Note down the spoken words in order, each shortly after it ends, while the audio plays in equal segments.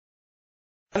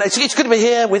And it's good to be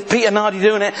here with Peter Nardi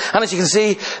doing it, and as you can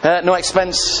see, no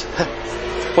expense.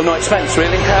 Well, no expense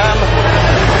really.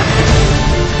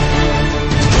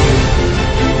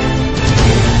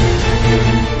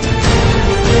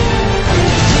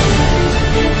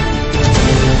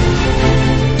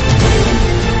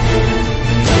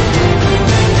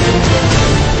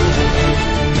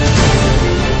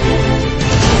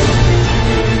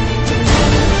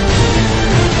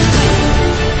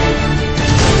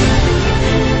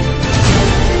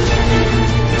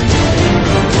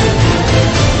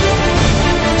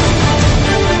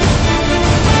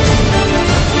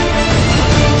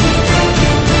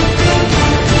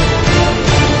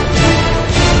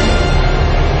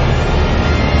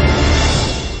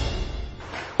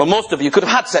 Well, most of you could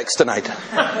have had sex tonight.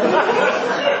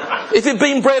 If you'd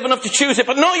been brave enough to choose it,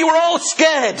 but no, you were all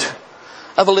scared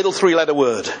of a little three-letter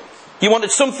word. You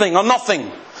wanted something or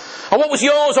nothing, or what was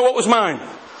yours or what was mine.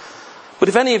 But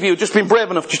if any of you had just been brave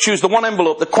enough to choose the one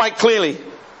envelope that quite clearly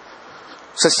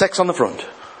says sex on the front,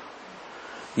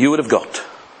 you would have got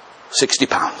 £60.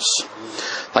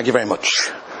 Thank you very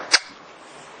much.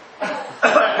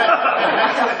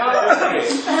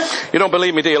 You don't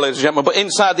believe me, dear ladies and gentlemen, but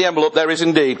inside the envelope there is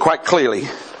indeed, quite clearly,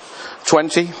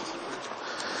 20,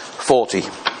 40, £60.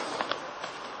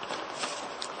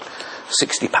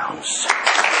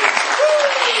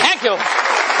 Thank you.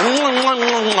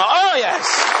 Oh yes,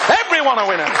 everyone a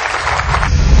winner.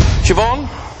 Siobhan,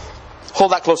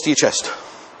 hold that close to your chest.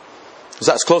 Is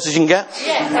that as close as you can get?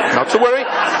 Yes. Not to worry.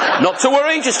 Not to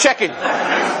worry, just checking.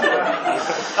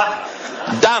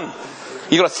 Dan,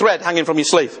 you got a thread hanging from your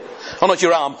sleeve. Oh no, it's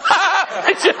your arm.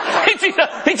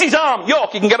 It's his arm.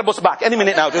 York, you can get a bus back any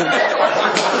minute now.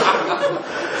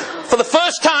 For the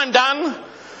first time, Dan,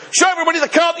 show everybody the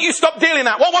card that you stopped dealing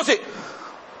at. What was it?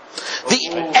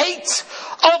 The 8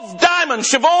 of diamonds.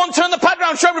 Siobhan, turn the pad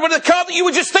round. Show everybody the card that you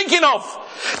were just thinking of.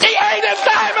 The 8 of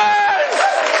diamonds!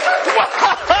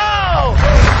 Wow!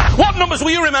 What numbers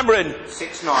were you remembering?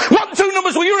 6, 9. What 2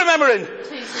 numbers were you remembering? 2,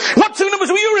 6. What 2 numbers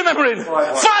were you remembering? 5,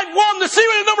 1. The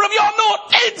serial number of your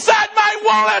note inside my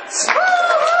wallet.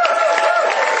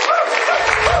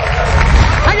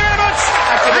 Thank you very much.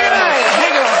 Thank you very much.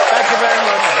 Thank you very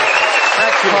much.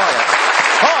 Thank you.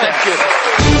 Thank you.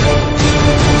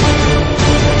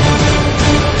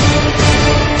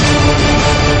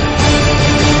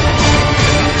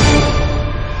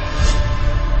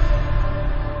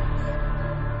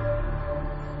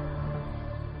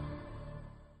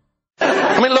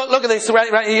 I mean, look at this.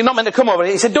 Right, you're not meant to come over.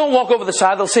 He said, don't walk over the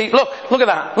side. They'll see. Look at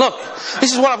that. Look.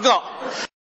 This is what I've got.